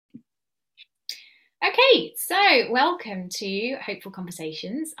Okay, so welcome to Hopeful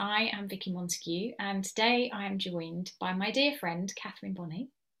Conversations. I am Vicky Montague, and today I am joined by my dear friend Catherine Bonney,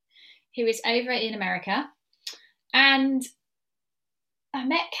 who is over in America. And I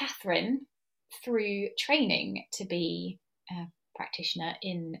met Catherine through training to be a practitioner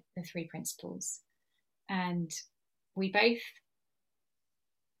in the Three Principles, and we both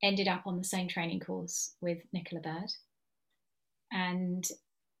ended up on the same training course with Nicola Bird. And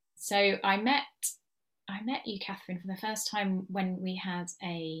so I met you, Catherine, for the first time when we had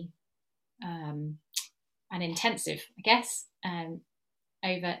an intensive, I guess,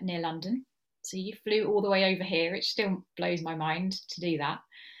 over near London. So you flew all the way over here, which still blows my mind to do that.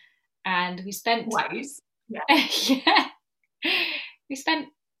 And we spent twice. Yeah. Yeah. We spent,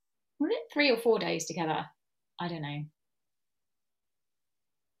 was it 3 or 4 days together? I don't know.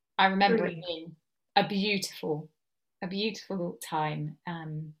 I remember it being a beautiful time.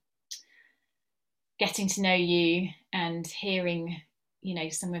 Getting to know you and hearing,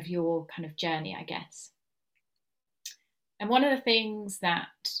 some of your kind of journey, I guess. And one of the things that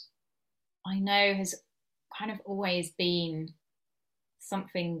I know has kind of always been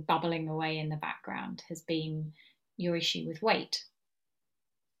something bubbling away in the background has been your issue with weight.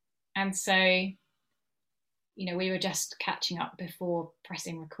 And so, we were just catching up before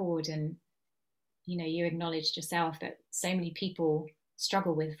pressing record, and, you acknowledged yourself that so many people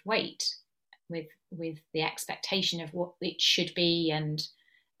struggle with weight, with the expectation of what it should be, and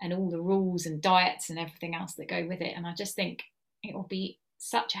all the rules and diets and everything else that go with it. And I just think it will be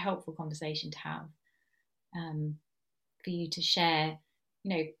such a helpful conversation to have, for you to share,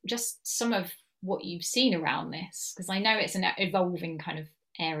 just some of what you've seen around this, because I know it's an evolving kind of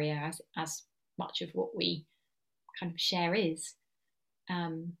area, as much of what we kind of share is.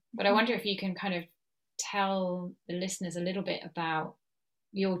 But I wonder if you can kind of tell the listeners a little bit about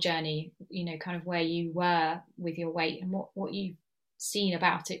your journey, kind of where you were with your weight and what you've seen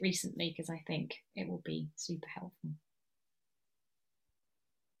about it recently, because I think it will be super helpful.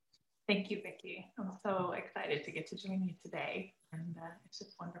 Thank you, Vicky. I'm so excited to get to join you today. And it's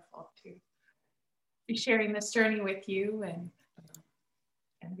just wonderful to be sharing this journey with you and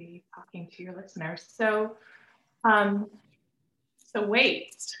be talking to your listeners. So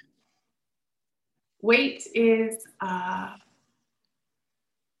weight is,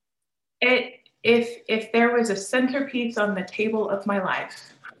 if there was a centerpiece on the table of my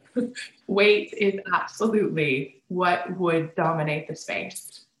life, weight is absolutely what would dominate the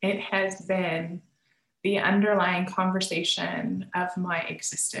space. It has been the underlying conversation of my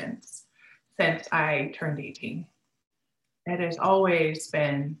existence since I turned 18. It has always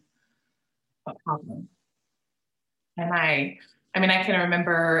been a problem. And I can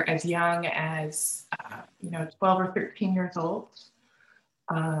remember as young as 12 or 13 years old,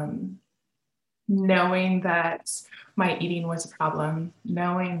 knowing that my eating was a problem,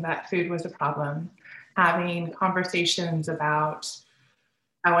 knowing that food was a problem, having conversations about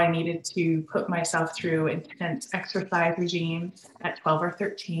how I needed to put myself through intense exercise regimes at 12 or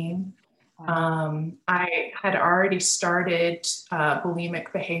 13. I had already started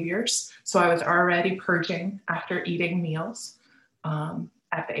bulimic behaviors. So I was already purging after eating meals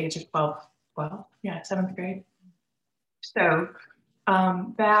at the age of 12, seventh grade. So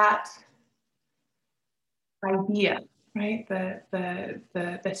that idea, right?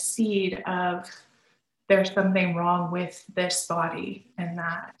 The seed of there's something wrong with this body, and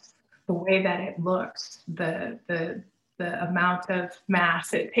that the way that it looks, the amount of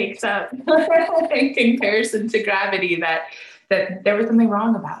mass it takes up in comparison to gravity, that there was something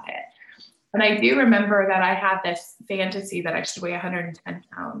wrong about it. And I do remember that I had this fantasy that I should weigh 110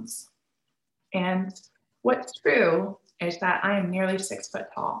 pounds. And what's true is that I am nearly 6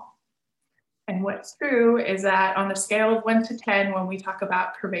 foot tall. And what's true is that on a scale of 1 to 10, when we talk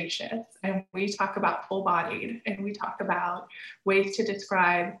about curvaceous and we talk about full bodied and we talk about ways to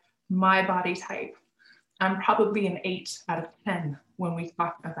describe my body type, I'm probably an 8 out of 10 when we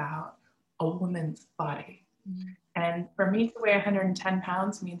talk about a woman's body. Mm-hmm. And for me to weigh 110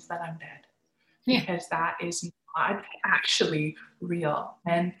 pounds means that I'm dead, because that is not actually real.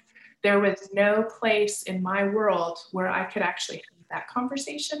 And there was no place in my world where I could actually have that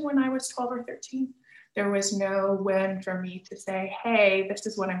conversation when I was 12 or 13. There was no when for me to say, hey, this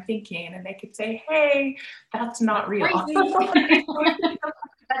is what I'm thinking. And they could say, hey, that's not real.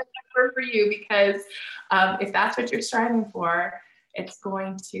 For you, because if that's what you're striving for, it's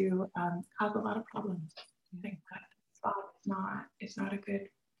going to cause a lot of problems. I think that it's not a good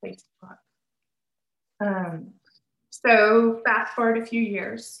place to look. So fast forward a few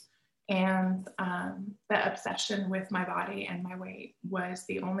years, and the obsession with my body and my weight was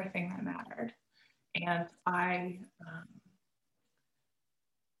the only thing that mattered. And I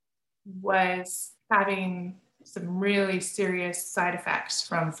was having some really serious side effects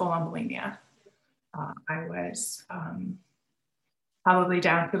from full-on bulimia. I was probably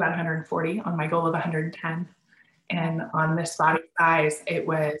down to about 140 on my goal of 110. And on this body size, it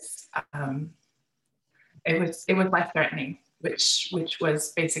was life-threatening, which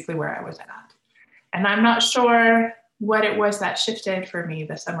was basically where I was at. And I'm not sure what it was that shifted for me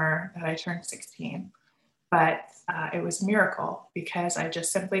the summer that I turned 16, but it was a miracle, because I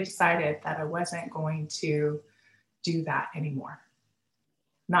just simply decided that I wasn't going to do that anymore.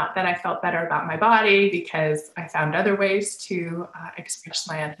 Not that I felt better about my body, because I found other ways to express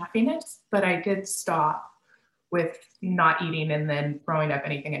my unhappiness, but I did stop with not eating and then throwing up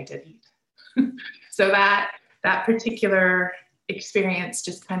anything I did eat. So that particular experience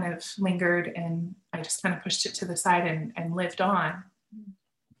just kind of lingered, and I just kind of pushed it to the side and lived on.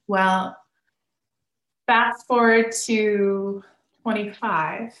 Well, fast forward to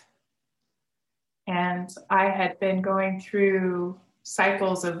 25, and I had been going through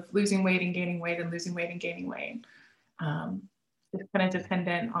cycles of losing weight and gaining weight and losing weight and gaining weight. It's kind of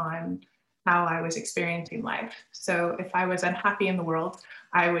dependent on how I was experiencing life. So if I was unhappy in the world,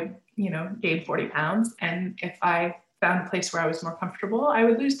 I would, gain 40 pounds. And if I found a place where I was more comfortable, I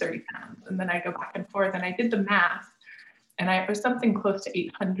would lose 30 pounds. And then I go back and forth, and I did the math, and it was something close to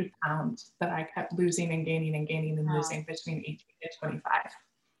 800 pounds that I kept losing and gaining and gaining and losing between 18 and 25.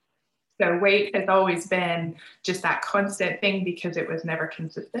 So weight has always been just that constant thing, because it was never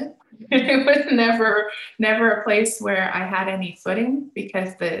consistent. It was never a place where I had any footing,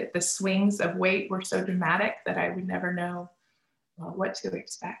 because the swings of weight were so dramatic that I would never know what to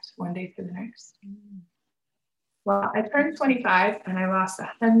expect one day to the next. Well, I turned 25 and I lost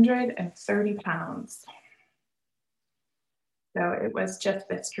 130 pounds. So it was just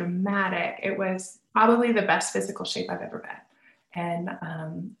this dramatic, it was probably the best physical shape I've ever been. And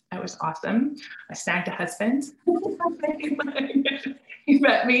it was awesome. I snagged a husband. He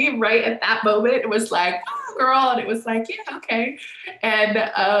met me right at that moment. It was like, oh, girl. And it was like, yeah, okay.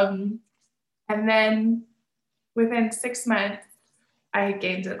 And then within 6 months, I had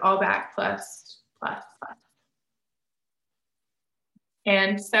gained it all back, plus.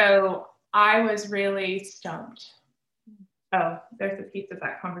 And so I was really stumped. Oh, there's a piece of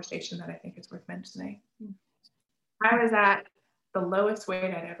that conversation that I think is worth mentioning. I was at the lowest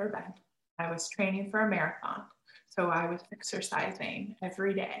weight I'd ever been. I was training for a marathon. So I was exercising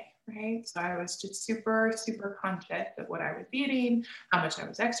every day, right? So I was just super, super conscious of what I was eating, how much I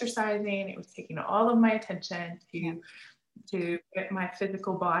was exercising. It was taking all of my attention to get my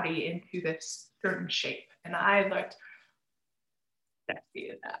physical body into this certain shape. And I looked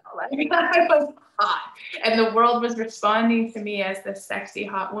sexy as hell. Like, I was hot. And the world was responding to me as this sexy,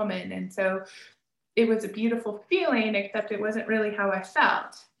 hot woman. And so it was a beautiful feeling, except it wasn't really how I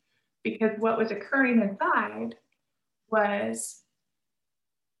felt, because what was occurring inside was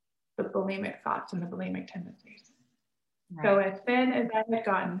the bulimic thoughts and the bulimic tendencies. Right. So as thin as I had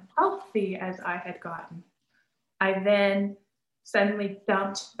gotten, healthy as I had gotten, I then suddenly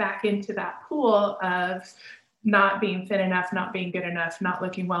dumped back into that pool of not being thin enough, not being good enough, not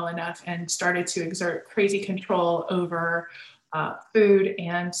looking well enough, and started to exert crazy control over food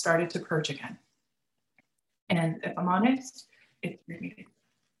and started to purge again. And if I'm honest, it's really,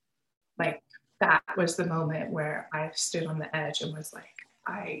 like, that was the moment where I stood on the edge and was like,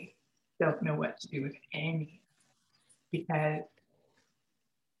 I don't know what to do with any, because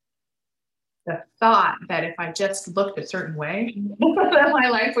the thought that if I just looked a certain way, that my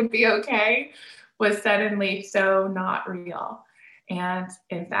life would be okay, was suddenly so not real. And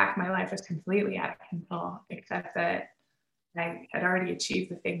in fact, my life was completely out of control, except that I had already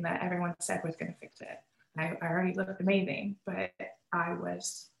achieved the thing that everyone said was going to fix it. I already looked amazing, but I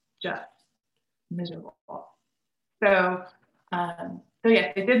was just miserable. So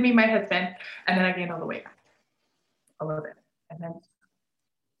yeah, it did me, my husband, and then I gained all the weight back, all of it.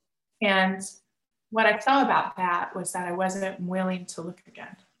 And what I saw about that was that I wasn't willing to look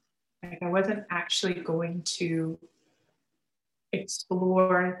again. Like, I wasn't actually going to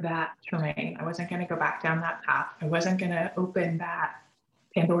explore that terrain. I wasn't going to go back down that path. I wasn't going to open that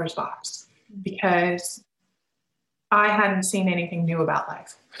Pandora's box, because I hadn't seen anything new about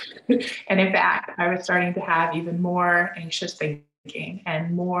life. And in fact, I was starting to have even more anxious thinking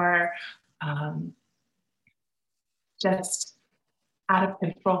and more just out of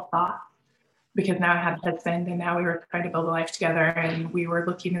control thought, because now I had a husband and now we were trying to build a life together and we were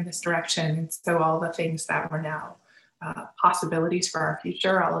looking in this direction. And so all the things that were now possibilities for our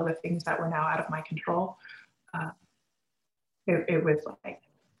future, all of the things that were now out of my control, it was like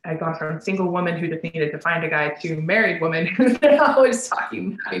I'd gone from single woman who just needed to find a guy to married woman who's always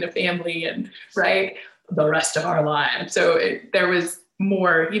talking, having a family and right the rest of our lives. So there was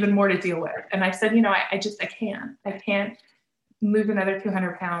even more to deal with. And I said, I can't lose another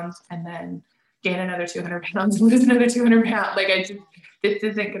 200 pounds and then gain another 200 pounds, lose another 200 pounds. This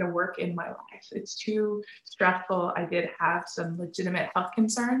isn't going to work in my life. It's too stressful. I did have some legitimate health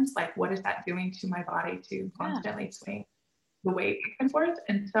concerns. Like, what is that doing to my body to constantly swing the weight back and forth?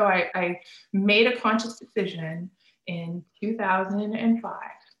 And so I made a conscious decision in 2005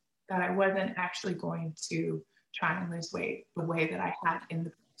 that I wasn't actually going to try and lose weight the way that I had in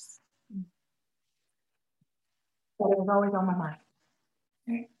the past. But it was always on my mind.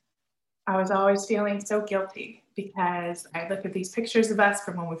 Right? I was always feeling so guilty because I looked at these pictures of us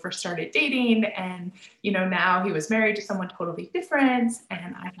from when we first started dating, and now he was married to someone totally different,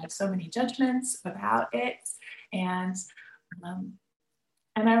 and I had so many judgments about it, and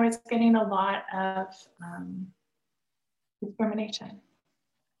I was getting a lot of discrimination.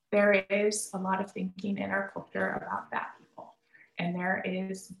 There is a lot of thinking in our culture about fat people, and there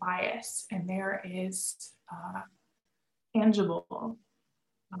is bias, and there is tangible.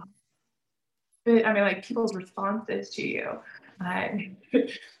 Like people's responses to you,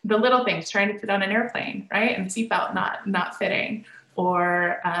 the little things, trying to sit on an airplane, right, and the seatbelt not fitting,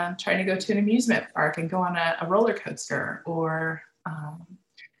 or trying to go to an amusement park and go on a roller coaster, or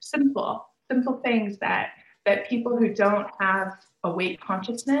simple things that people who don't have a weight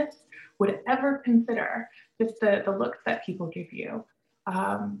consciousness would ever consider. Just the looks that people give you,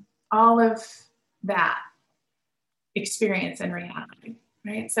 all of that experience in reality.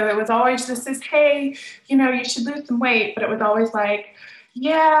 Right. So it was always just this, hey, you should lose some weight. But it was always like,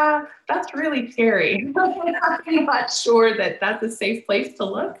 yeah, that's really scary. I'm not sure that that's a safe place to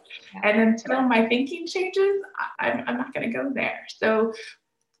look. And until my thinking changes, I'm not going to go there. So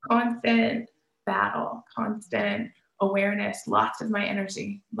constant battle, constant awareness, lots of my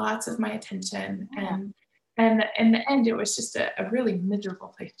energy, lots of my attention. And in the end, it was just a really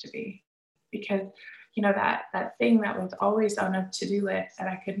miserable place to be, because that thing that was always on a to-do list that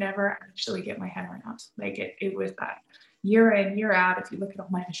I could never actually get my head around. Like it was that year in, year out. If you look at all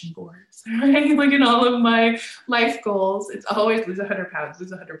my vision boards, right? You look at all of my life goals, it's always lose 100 pounds,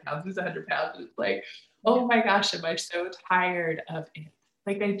 lose 100 pounds, lose 100 pounds. It's like, oh my gosh, am I so tired of it?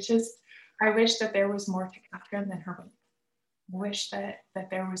 Like I wish that there was more to Catherine than her weight. I wish that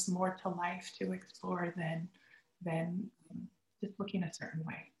there was more to life to explore than just looking a certain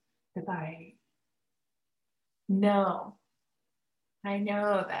way. Because I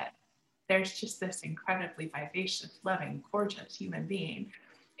know that there's just this incredibly vivacious, loving, gorgeous human being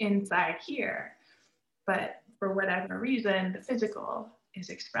inside here. But for whatever reason, the physical is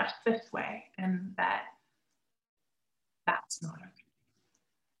expressed this way, and that's not okay.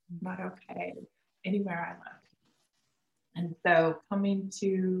 Not okay anywhere I look. And so coming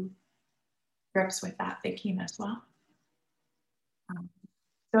to grips with that thinking as well.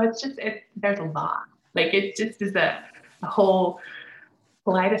 So there's a lot. Like it just is a whole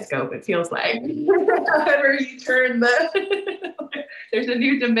kaleidoscope, it feels like. Whenever you turn there's a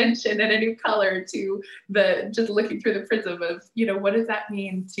new dimension and a new color to just looking through the prism of, what does that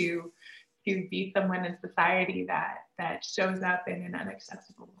mean to be someone in society that shows up in an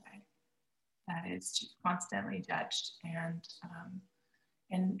unacceptable way, that is just constantly judged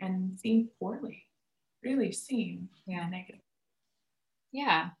and seen poorly, really seen negative.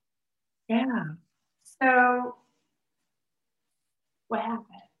 Yeah. Yeah. So what happened?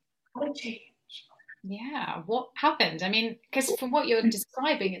 How did it change? Yeah, what happened? I mean, because from what you're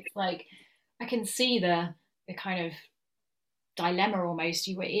describing, it's like I can see the kind of dilemma almost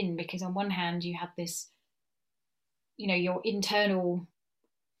you were in, because on one hand you had this, your internal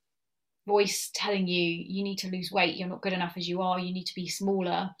voice telling you need to lose weight, you're not good enough as you are, you need to be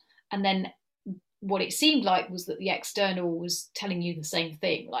smaller, and then what it seemed like was that the external was telling you the same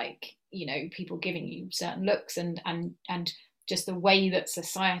thing, like people giving you certain looks and just the way that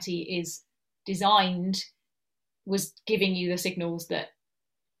society is designed was giving you the signals that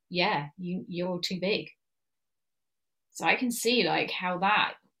you're too big. So I can see like how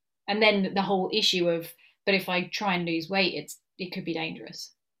that, and then the whole issue of, but if I try and lose weight, it could be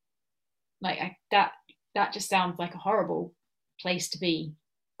dangerous. Like that just sounds like a horrible place to be.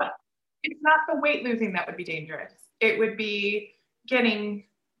 It's not the weight losing that would be dangerous. It would be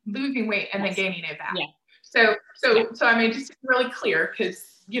losing weight and then gaining it back. Yeah. So I mean, just really clear,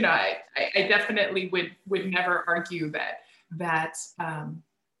 because I definitely would never argue that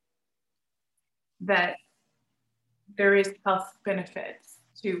there is health benefits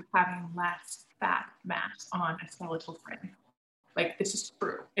to having less fat mass on a skeletal frame. Like, this is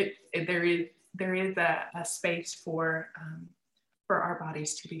true. There is a space for our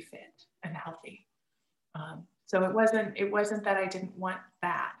bodies to be fit and healthy. So it wasn't that I didn't want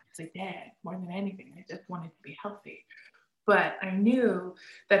that, because I did more than anything. I just wanted to be healthy. But I knew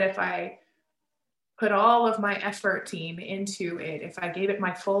that if I put all of my effort team into it, if I gave it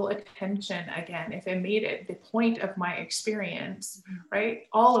my full attention again, if I made it the point of my experience, right,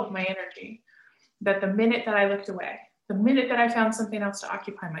 all of my energy, that the minute that I looked away, the minute that I found something else to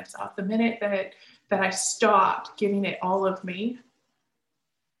occupy myself, the minute that I stopped giving it all of me,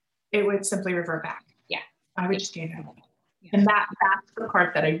 it would simply revert back. Yeah. I would just gain it. Yeah. And that's the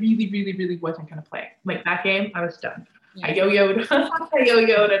part that I really, really, really wasn't going to play. Like, that game, I was done. Yeah. I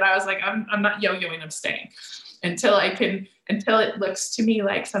yo-yoed, and I was like, I'm not yo-yoing, I'm staying until it looks to me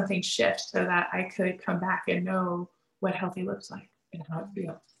like something shifts, so that I could come back and know what healthy looks like and how it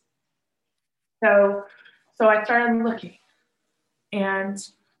feels. So I started looking, and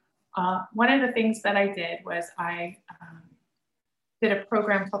one of the things that I did was I did a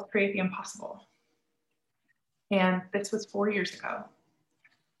program called Create the Impossible. And this was 4 years ago.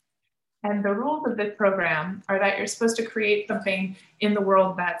 And the rules of this program are that you're supposed to create something in the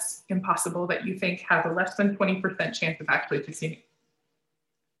world that's impossible, that you think has a less than 20% chance of actually succeeding.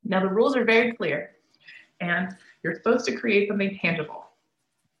 Now, the rules are very clear, and you're supposed to create something tangible.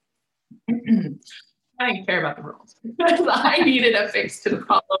 I didn't care about the rules. I needed a fix to the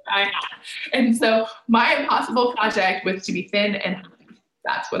problem I had. And so my impossible project was to be thin and happy.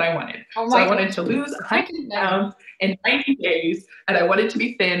 That's what I wanted. So I wanted to lose 100 pounds in 90 days, and I wanted to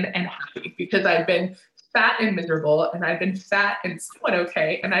be thin and happy, because I've been fat and miserable, and I've been fat and somewhat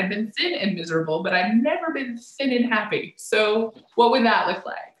okay, and I've been thin and miserable, but I've never been thin and happy. So what would that look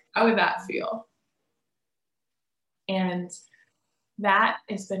like? How would that feel? And that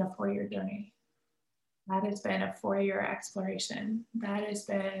has been a 4-year journey. That has been a 4-year exploration. That has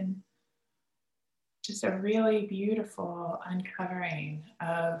been just a really beautiful uncovering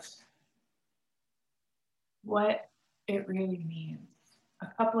of what it really means. A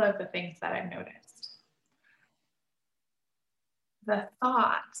couple of the things that I've noticed. The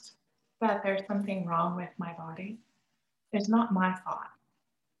thought that there's something wrong with my body is not my thought.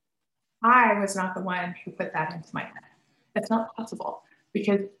 I was not the one who put that into my head. It's not possible,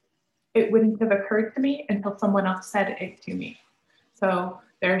 because it wouldn't have occurred to me until someone else said it to me. So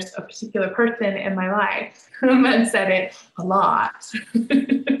there's a particular person in my life that said it a lot.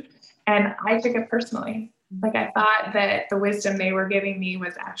 And I took it personally. Like, I thought that the wisdom they were giving me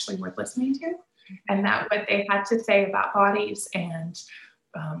was actually worth listening to, and that what they had to say about bodies and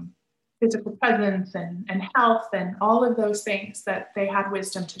physical presence and health and all of those things, that they had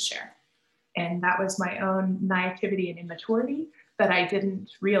wisdom to share. And that was my own naivety and immaturity, that I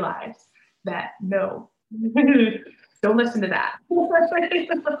didn't realize that, no, don't listen to that.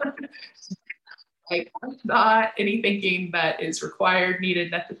 Like, not any thinking that is required,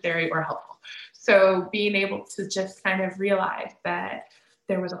 needed, necessary, or helpful. So being able to just kind of realize that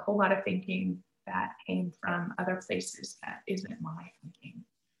there was a whole lot of thinking that came from other places that isn't my thinking.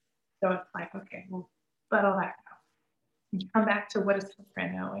 So it's like, okay, well, let all that go. And come back to, what does this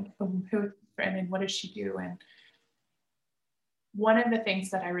friend know, and who is this friend, and what does she do? And one of the things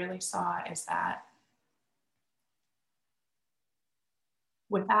that I really saw is that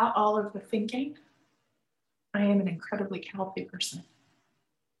without all of the thinking, I am an incredibly healthy person.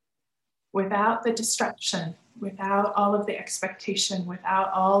 Without the distraction, without all of the expectation,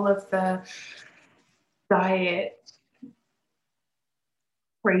 without all of the diet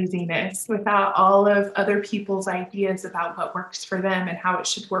craziness, without all of other people's ideas about what works for them and how it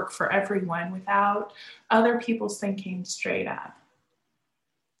should work for everyone, without other people's thinking straight up,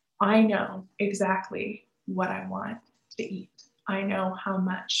 I know exactly what I want to eat. I know how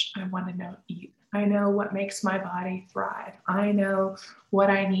much I want to eat. I know what makes my body thrive. I know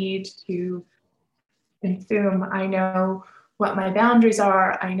what I need to consume. I know what my boundaries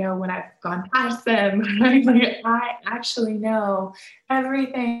are. I know when I've gone past them. I actually know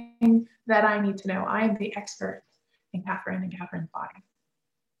everything that I need to know. I am the expert in Catherine and Catherine's body.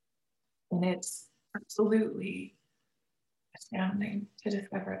 And it's absolutely astounding to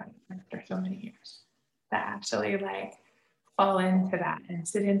discover that after so many years, that actually like fall into that and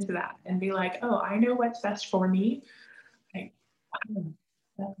sit into that and be like, oh, I know what's best for me. Like, wow,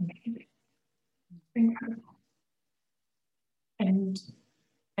 that's amazing. It's incredible. And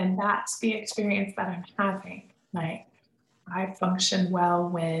that's the experience that I'm having. Like, I function well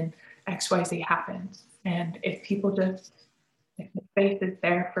when XYZ happens. And if the space is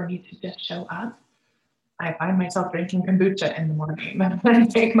there for me to just show up, I find myself drinking kombucha in the morning. I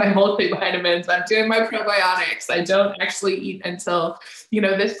take my multivitamins. I'm doing my probiotics. I don't actually eat until,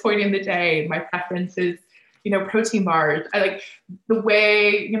 this point in the day. My preference is, protein bars. I like the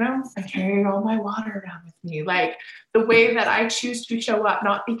way, I carry all my water around with me. Like the way that I choose to show up,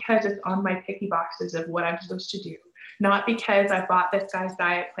 not because it's on my picky boxes of what I'm supposed to do, not because I bought this guy's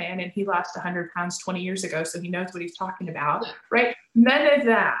diet plan and he lost 100 pounds 20 years ago, so he knows what he's talking about, right? None of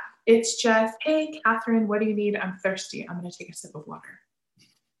that. It's just, hey, Catherine, what do you need? I'm thirsty. I'm going to take a sip of water.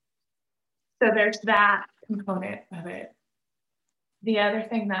 So there's that component of it. The other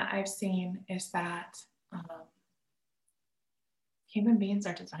thing that I've seen is that human beings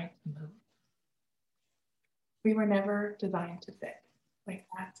are designed to move. We were never designed to sit. Like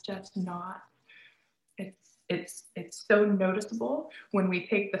that's just not, it's so noticeable when we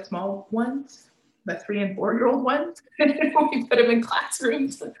take the small ones, the 3 and 4 year old ones, and we put them in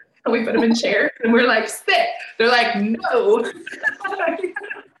classrooms and we put them in chairs and we're like, sit. They're like, no.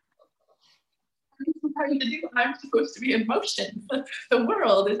 I'm supposed to be in motion. The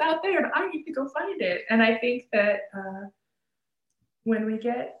world is out there and I need to go find it. And I think that when we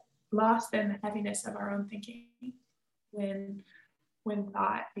get lost in the heaviness of our own thinking, when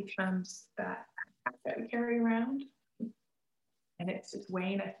thought becomes that we carry around and it's just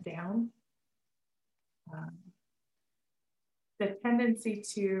weighing us down, the tendency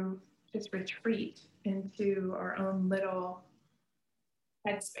to just retreat into our own little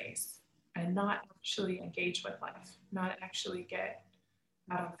headspace and not actually engage with life, not actually get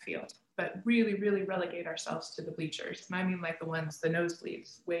out on the field, but really, really relegate ourselves to the bleachers. And I mean like the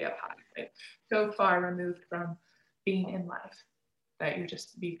nosebleeds way up high, right? So far removed from being in life that you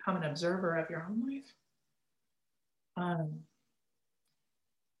just become an observer of your own life.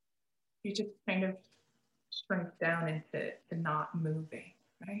 You just kind of shrink down into not moving,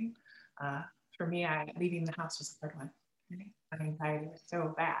 right? For me, leaving the house was a hard one. Right? My anxiety was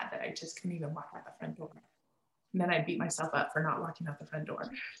so bad that I just couldn't even walk out the front door. And then I beat myself up for not walking out the front door.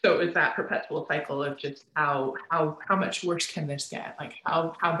 So it was that perpetual cycle of just how much worse can this get? Like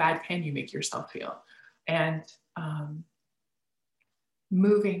how bad can you make yourself feel? And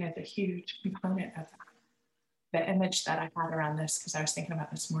moving is a huge component of that. The image that I had around this, because I was thinking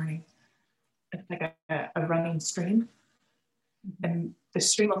about this morning, it's like a running stream. And the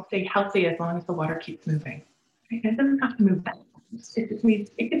stream will stay healthy as long as the water keeps moving. It doesn't have to move that fast. It just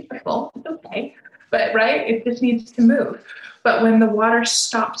needs, it gets full, it's okay. But right, it just needs to move. But when the water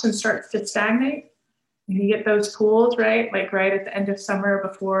stops and starts to stagnate, and you get those pools, right? Like right at the end of summer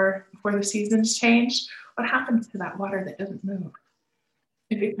before the seasons change, what happens to that water that doesn't move?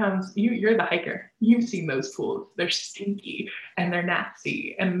 It becomes, you're the hiker. You've seen those pools. They're stinky and they're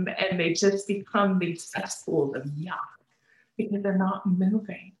nasty and they just become these cesspools of yuck because they're not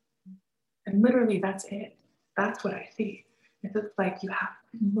moving. And literally that's it. That's what I see. It's like you have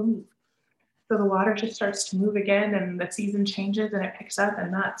to move. So the water just starts to move again and the season changes and it picks up,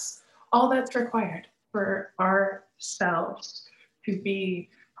 and that's all that's required for ourselves to be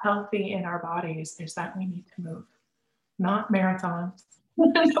healthy in our bodies, is that we need to move. Not marathons.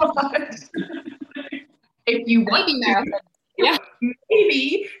 If you want to, yeah,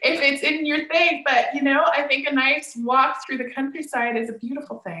 maybe if it's in your thing, but I think a nice walk through the countryside is a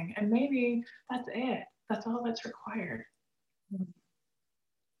beautiful thing, and maybe that's it. That's all that's required.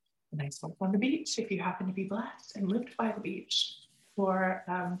 A nice walk on the beach if you happen to be blessed and lived by the beach, or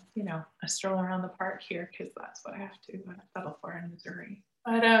a stroll around the park here because that's what I have to settle for in Missouri.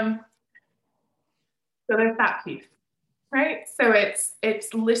 But so there's that piece. Right? So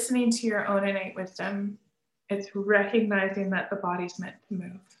it's listening to your own innate wisdom. It's recognizing that the body's meant to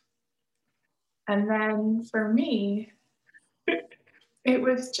move. And then for me, it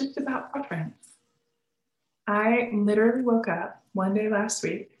was just about preference. I literally woke up one day last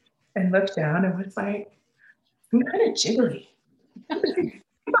week and looked down and was like, I'm kind of jiggly.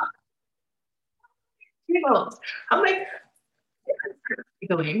 I'm like,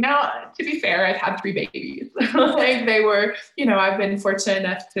 now, to be fair, I've had 3 babies. Like they were, I've been fortunate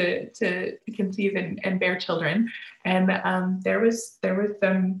enough to conceive and bear children, and there was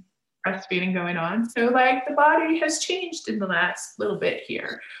some breastfeeding going on. So like the body has changed in the last little bit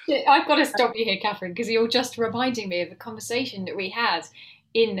here. I've got to stop you here, Catherine, because you're just reminding me of a conversation that we had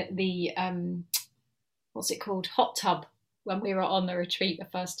in the what's it called, hot tub, when we were on the retreat the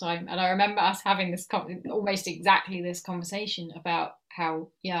first time. And I remember us having this almost exactly this conversation about how,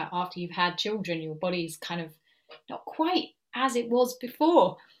 after you've had children, your body's kind of not quite as it was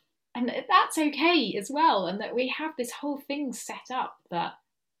before. And that's okay as well. And that we have this whole thing set up that,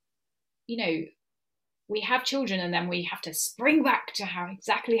 we have children and then we have to spring back to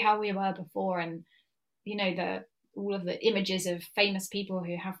exactly how we were before. And you know, the all of the images of famous people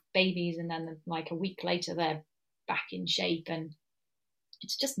who have babies and then like a week later they're back in shape, and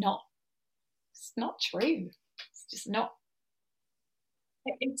it's just not, it's not true. It's just not.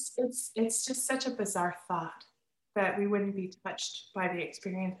 It's just such a bizarre thought that we wouldn't be touched by the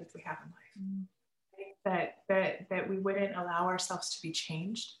experiences we have in life. That we wouldn't allow ourselves to be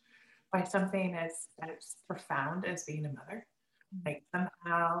changed by something as profound as being a mother. Like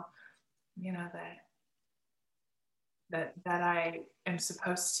somehow, you know, that I am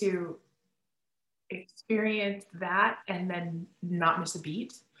supposed to experience that and then not miss a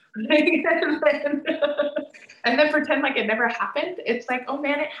beat. and then pretend like it never happened. It's like, oh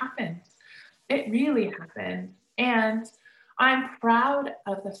man, it happened. It really happened. And I'm proud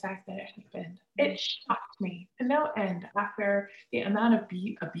of the fact that it happened. It shocked me to no end after the amount of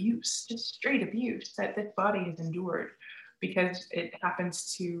abuse, just straight abuse that this body has endured because it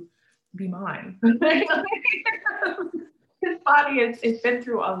happens to be mine. This body has been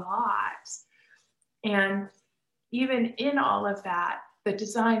through a lot. And even in all of that, the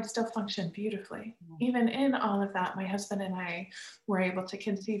design still functioned beautifully. Even in all of that, my husband and I were able to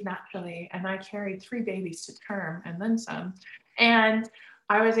conceive naturally, and I carried 3 babies to term and then some. And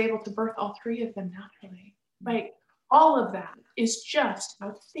I was able to birth all 3 of them naturally. Like, all of that is just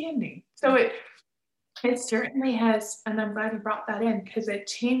outstanding. So it certainly has, and I'm glad you brought that in, because it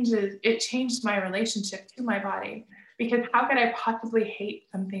changed my relationship to my body. Because how could I possibly hate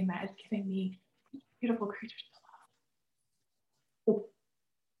something that is giving me beautiful creatures to love?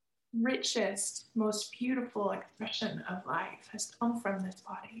 The richest, most beautiful expression of life has come from this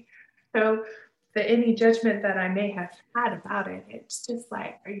body. So any judgment that I may have had about it, it's just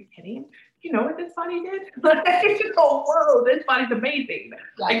like, are you kidding? You know what this body did? Like, oh, whoa, this body's amazing.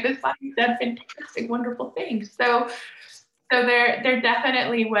 Like, this body's done fantastic, wonderful things. So there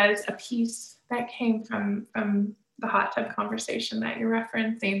definitely was a piece that came from the hot tub conversation that you're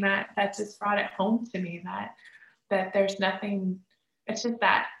referencing that just brought it home to me that there's nothing, it's just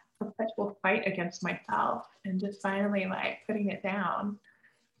that perpetual fight against myself, and just finally like putting down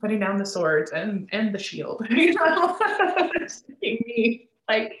the swords and the shield, you know, me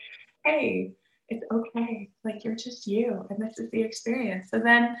like, hey, it's okay. Like, you're just you, and this is the experience. So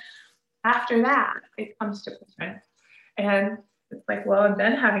then after that, it comes to parents. And it's like, well, I'm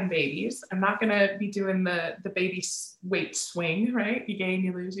done having babies. I'm not going to be doing the baby weight swing, right? You gain,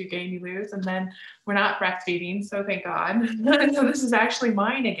 you lose, you gain, you lose. And then we're not breastfeeding. So thank God. So this is actually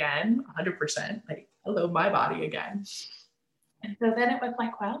mine again, 100%. Like, hello, my body again. And so then it was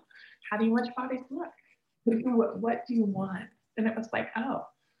like, well, how do you want your body to look? What do you want? And it was like, oh,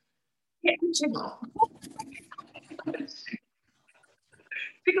 yeah, jiggle.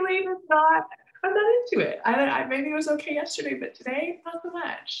 Jiggling is not, I'm not into it. I maybe it was okay yesterday, but today, not so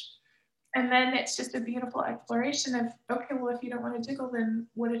much. And then it's just a beautiful exploration of, okay, well, if you don't want to jiggle, then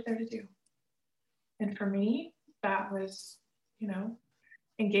what is there to do? And for me, that was, you know,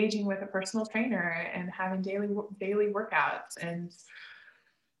 engaging with a personal trainer and having daily workouts and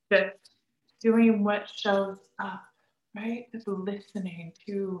just doing what shows up, right? Just listening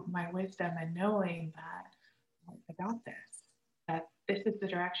to my wisdom and knowing that I got this, that this is the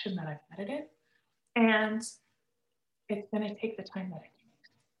direction that I've headed in. And it's going to take the time that it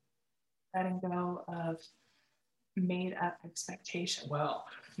takes. Letting go of made up expectation. Well,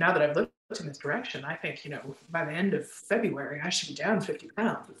 now that I've looked in this direction, I think, you know, by the end of February, I should be down 50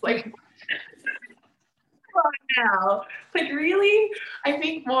 pounds. It's like, now, like, really? I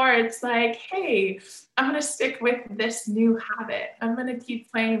think more it's like, hey, I'm going to stick with this new habit. I'm going to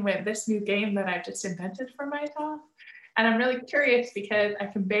keep playing with this new game that I've just invented for myself. And I'm really curious because I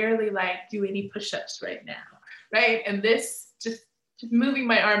can barely like do any push-ups right now, right? And this just moving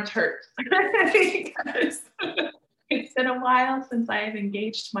my arms hurts because it's been a while since I've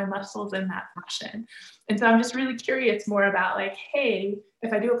engaged my muscles in that fashion. And so I'm just really curious more about like, hey,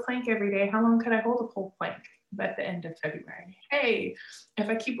 if I do a plank every day, how long could I hold a pole plank at the end of February? Hey, if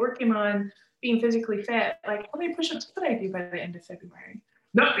I keep working on being physically fit, like how many push-ups could I do by the end of February?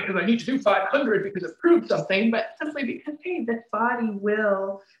 Not because I need to do 500 because it proved something, but simply because, hey, this body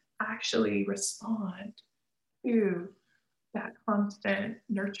will actually respond to that constant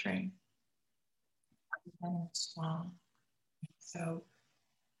nurturing. And strong. So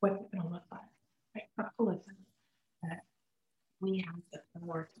what's it going to look like? Right? Capitalism, that we have the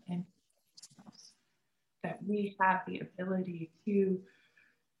power to influence ourselves, that we have the ability to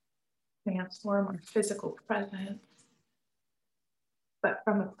transform our physical presence, but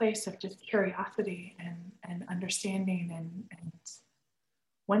from a place of just curiosity and understanding and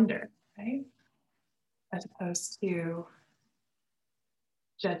wonder, right? As opposed to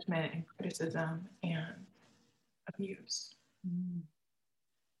judgment and criticism and abuse.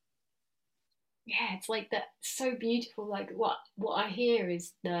 Yeah, it's like that, so beautiful. Like what I hear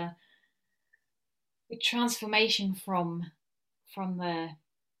is the transformation from the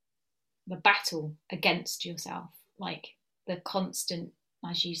battle against yourself, like the constant,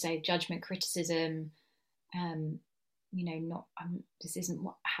 as you say, judgment, criticism, not this isn't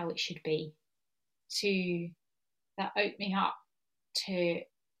how it should be, to that opening up to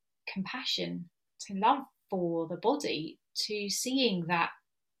compassion, to love for the body, to seeing that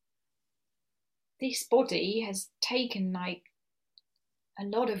this body has taken like a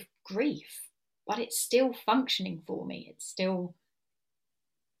lot of grief, but it's still functioning for me. It's still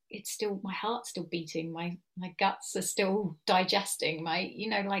my heart's still beating, my guts are still digesting,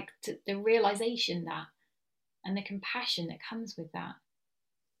 the realization that, and the compassion that comes with that.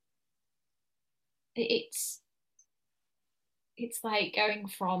 It's like going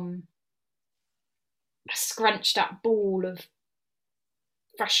from a scrunched up ball of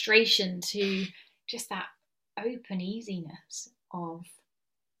frustration to just that open easiness of,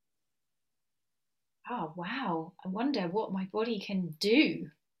 oh wow, I wonder what my body can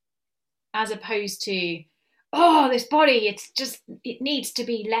do, as opposed to, oh, this body, it needs to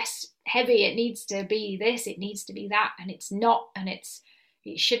be less heavy, it needs to be this, it needs to be that, and it's not, and it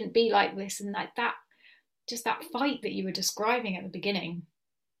shouldn't be like this, and like that, just that fight that you were describing at the beginning.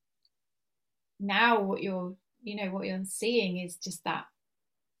 Now what you're seeing is just that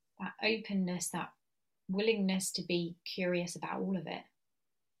openness, that willingness to be curious about all of it,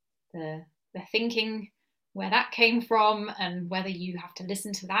 the thinking, where that came from, and whether you have to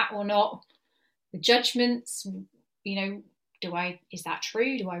listen to that or not, the judgments, is that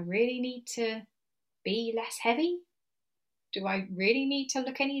true? Do I really need to be less heavy? Do I really need to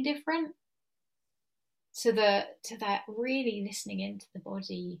look any different? To that really listening into the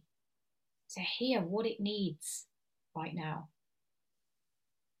body, to hear what it needs right now.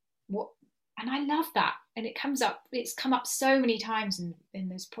 And I love that. And it's come up so many times in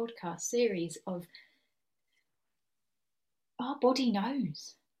this podcast series of, our body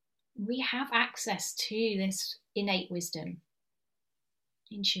knows. We have access to this innate wisdom,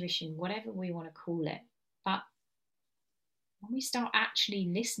 intuition, whatever we want to call it. But when we start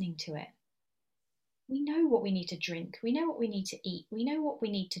actually listening to it, we know what we need to drink. We know what we need to eat. We know what we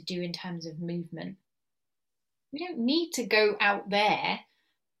need to do in terms of movement. We don't need to go out there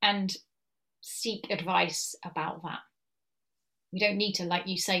and seek advice about that. We don't need to, like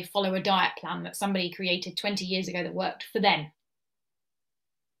you say, follow a diet plan that somebody created 20 years ago that worked for them.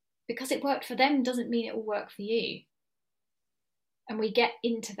 Because it worked for them doesn't mean it will work for you. And we get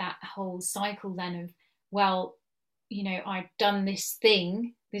into that whole cycle then of, well, I've done this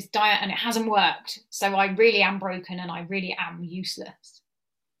thing, this diet, and it hasn't worked, so I really am broken and I really am useless.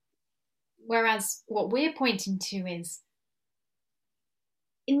 Whereas what we're pointing to is,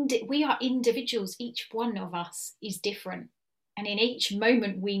 we are individuals, each one of us is different, and in each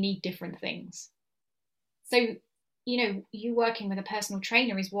moment we need different things. So, you working with a personal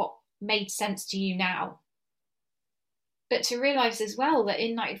trainer is what made sense to you now. But to realize as well that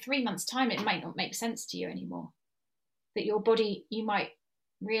in like 3 months' time, it might not make sense to you anymore. That your body, you might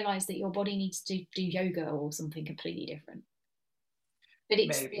realize that your body needs to do yoga or something completely different. But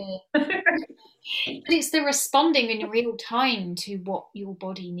it's the responding in real time to what your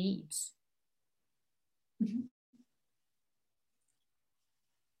body needs. Mm-hmm.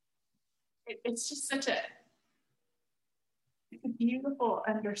 It's just such a beautiful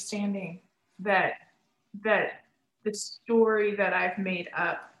understanding that the story that I've made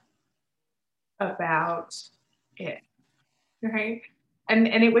up about it, right? And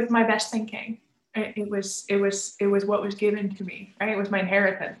it was my best thinking. It was what was given to me, right? It was my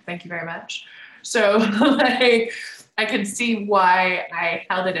inheritance. Thank you very much. So I can see why I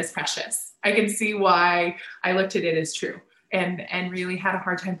held it as precious. I can see why I looked at it as true and really had a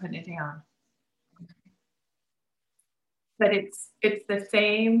hard time putting it down. But it's the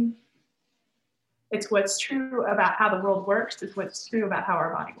same. It's what's true about how the world works. It's what's true about how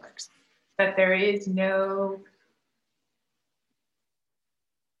our body works. That there is no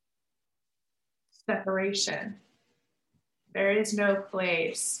separation. There is no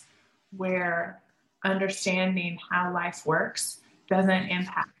place where understanding how life works doesn't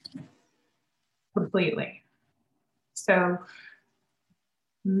impact completely. So,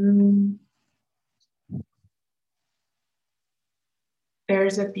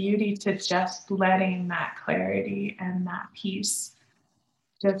 there's a beauty to just letting that clarity and that peace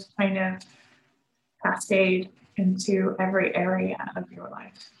just kind of cascade into every area of your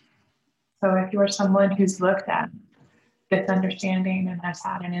life. So if you're someone who's looked at this understanding and has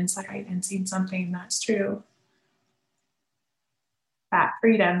had an insight and seen something that's true. That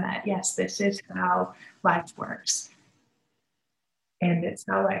freedom that, yes, this is how life works. And it's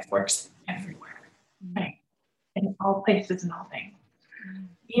how life works everywhere, right? In all places and all things.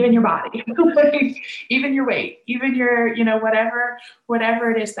 Even your body, even your weight, even your,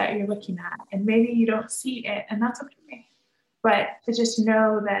 whatever it is that you're looking at. And maybe you don't see it, and that's okay. But to just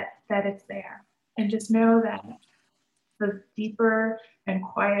know that it's there, and just know that the deeper and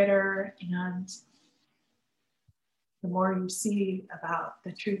quieter and the more you see about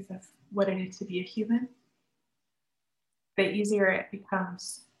the truth of what it is to be a human, the easier it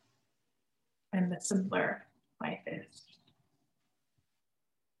becomes and the simpler life is.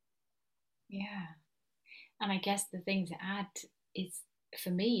 Yeah. And I guess the thing to add is,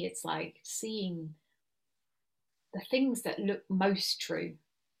 for me, it's like seeing the things that look most true,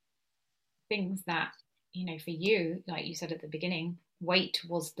 things that, for you, like you said at the beginning, weight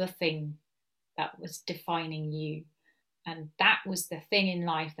was the thing that was defining you. And that was the thing in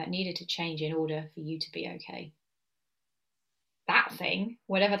life that needed to change in order for you to be okay. That thing,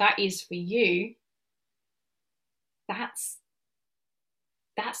 whatever that is for you, that's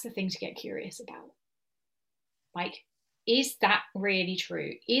the thing to get curious about. Like, is that really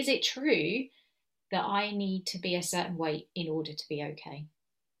true? Is it true that I need to be a certain weight in order to be okay?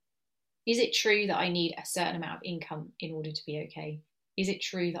 Is it true that I need a certain amount of income in order to be okay? Is it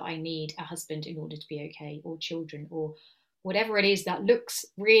true that I need a husband in order to be okay, or children, or whatever it is that looks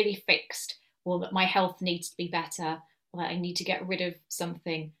really fixed, or that my health needs to be better, or that I need to get rid of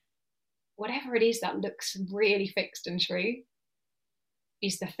something? Whatever it is that looks really fixed and true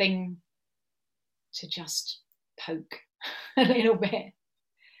is the thing to just poke a little bit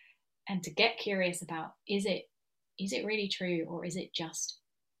and to get curious about, is it really true, or is it just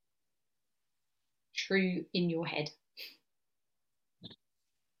true in your head?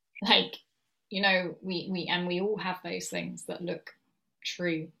 Like, we all have those things that look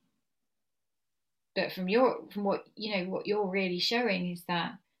true, but from what you're really showing is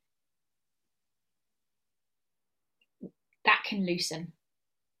that can loosen,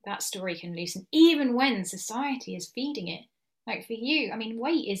 that story can loosen, even when society is feeding it. Like for you, I mean,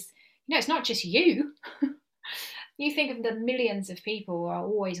 weight is, it's not just you. You think of the millions of people who are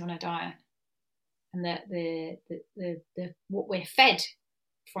always on a diet, and the what we're fed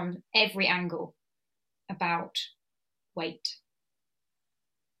from every angle about weight.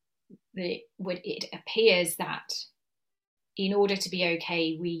 It appears that in order to be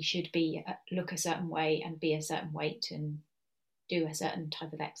okay, we should look a certain way and be a certain weight and do a certain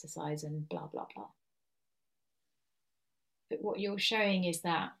type of exercise and blah, blah, blah. But what you're showing is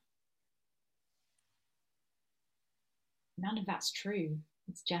that none of that's true.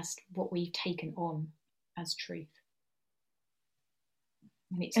 It's just what we've taken on as truth.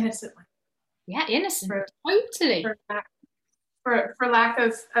 And it's innocently. Yeah, innocent. Totally. For lack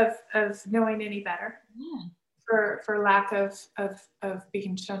of knowing any better. Yeah. For lack of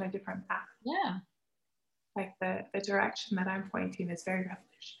being shown a different path. Yeah. Like the direction that I'm pointing is very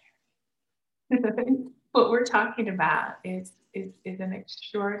revolutionary. What we're talking about is an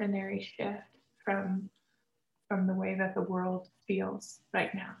extraordinary shift from the way that the world feels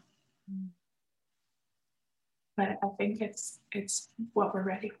right now. Mm. But I think it's what we're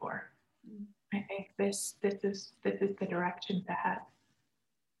ready for. Mm. I think this is the direction to head,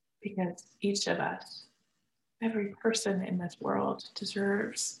 because each of us, every person in this world,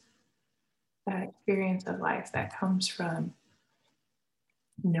 deserves that experience of life that comes from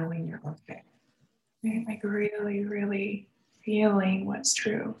knowing you're okay. Right? Like really, really feeling what's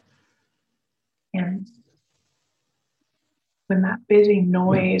true. And when that busy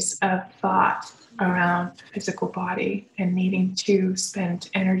noise of thought around the physical body and needing to spend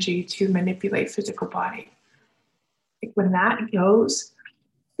energy to manipulate physical body, like when that goes,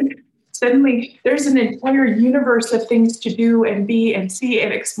 suddenly there's an entire universe of things to do and be and see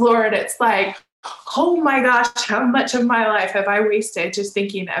and explore. And it's like, oh my gosh, how much of my life have I wasted just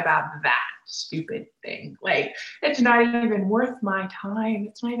thinking about that stupid thing? Like, it's not even worth my time.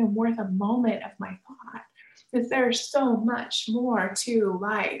 It's not even worth a moment of my thought, because there's so much more to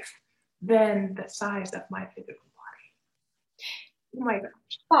life than the size of my physical body. Oh my gosh.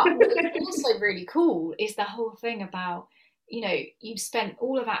 But what's also really cool is the whole thing about, you've spent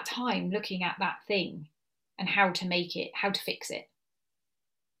all of that time looking at that thing and how to fix it.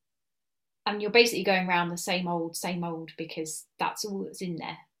 And you're basically going around the same old, because that's all that's in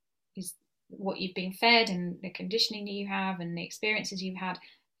there, is what you've been fed and the conditioning that you have and the experiences you've had.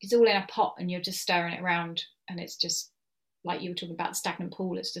 It's all in a pot and you're just stirring it around, and it's just like you were talking about the stagnant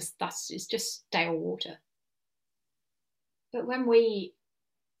pool. It's just stale water. But when we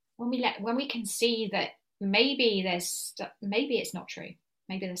can see that maybe it's not true,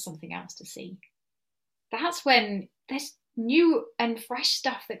 maybe there's something else to see, that's when there's new and fresh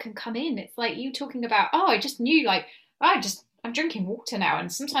stuff that can come in. It's like you talking about, oh, I just knew, like, I'm drinking water now,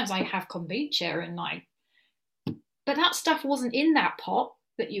 and sometimes I have kombucha, and like, but that stuff wasn't in that pot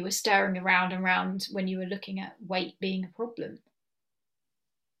that you were stirring around and around when you were looking at weight being a problem.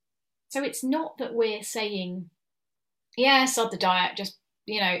 So it's not that we're saying, yeah, sod the diet, just,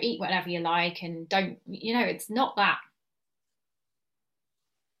 eat whatever you like and don't, it's not that.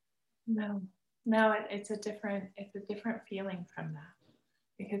 No, it's a different feeling from that,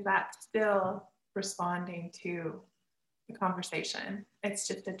 because that's still responding to the conversation. It's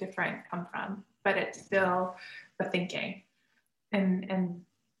just a different come from, but it's still the thinking. And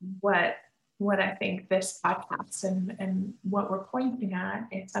what I think this podcast and what we're pointing at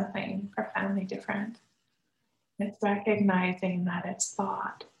is something profoundly different. It's recognizing that it's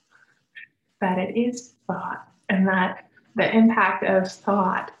thought, that it is thought, and that the impact of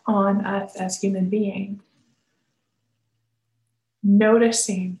thought on us as human beings,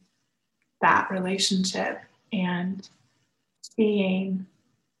 noticing that relationship and seeing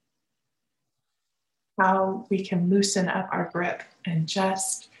how we can loosen up our grip and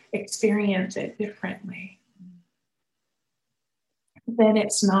just experience it differently. Then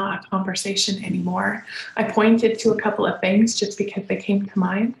it's not a conversation anymore. I pointed to a couple of things just because they came to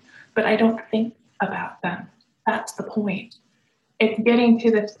mind, but I don't think about them. That's the point. It's getting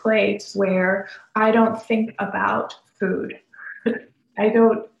to this place where I don't think about food. I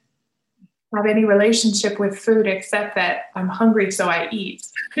don't have any relationship with food except that I'm hungry, so I eat.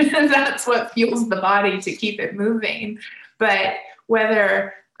 That's what fuels the body to keep it moving. But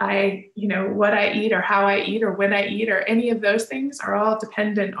whether what I eat or how I eat or when I eat or any of those things are all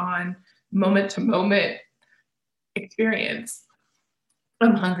dependent on moment to moment experience.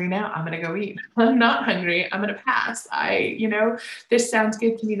 I'm hungry now, I'm going to go eat. I'm not hungry, I'm going to pass. This sounds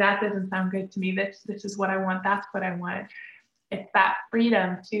good to me, that doesn't sound good to me. This is what I want, that's what I want. It's that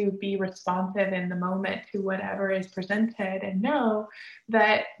freedom to be responsive in the moment to whatever is presented and know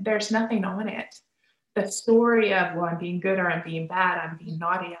that there's nothing on it. The story of, well, I'm being good or I'm being bad, I'm being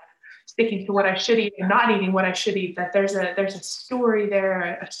naughty, I'm sticking to what I should eat and not eating what I should eat, that there's a story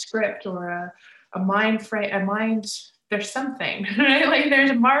there, a script or a mind frame, there's something, right? Like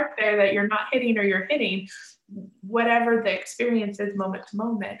there's a mark there that you're not hitting or you're hitting, whatever the experience is moment to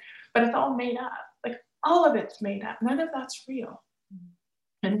moment, but it's all made up. Like all of it's made up. None of that's real.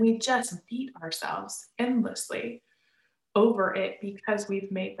 And we just beat ourselves endlessly over it because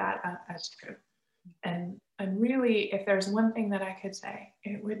we've made that up as true. And really, if there's one thing that I could say,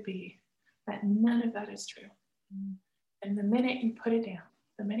 it would be that none of that is true. And the minute you put it down,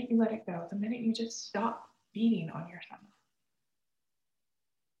 the minute you let it go, the minute you just stop beating on yourself,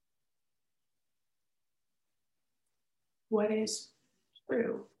 what is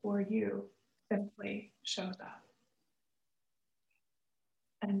true for you simply shows up.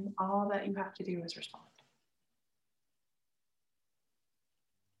 And all that you have to do is respond.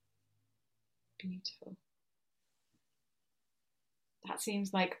 Beautiful. That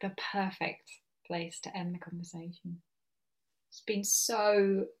seems like the perfect place to end the conversation. It's been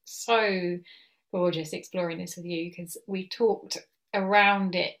so, so gorgeous exploring this with you, because we've talked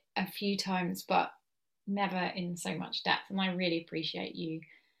around it a few times, but never in so much depth. And I really appreciate you.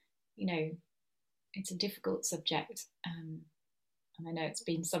 It's a difficult subject. And I know it's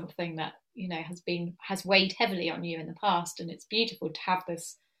been something that, has weighed heavily on you in the past. And it's beautiful to have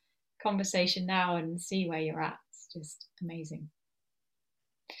this conversation now and see where you're at. It's just amazing.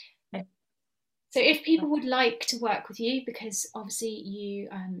 So if people would like to work with you, because obviously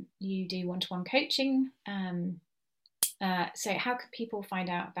you do one-to-one coaching, so how could people find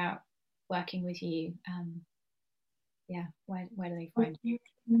out about working with you? Where do they find you?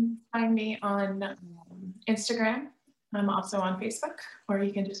 You can find me on Instagram. I'm also on Facebook, or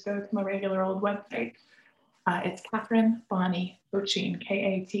you can just go to my regular old website. It's Kathryn Bonney Coaching,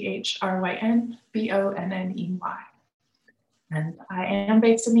 KATHRYN BONNEY. And I am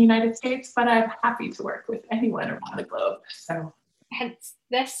based in the United States, but I'm happy to work with anyone around the globe. So hence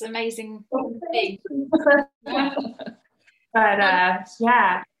this amazing thing. But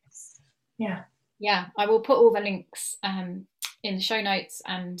yeah, I will put all the links in the show notes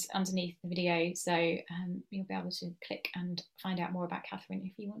and underneath the video, so you'll be able to click and find out more about Kathryn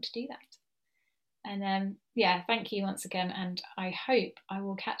if you want to do that. And thank you once again, and I hope I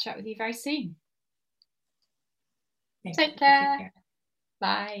will catch up with you very soon. Take care.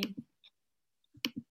 Bye.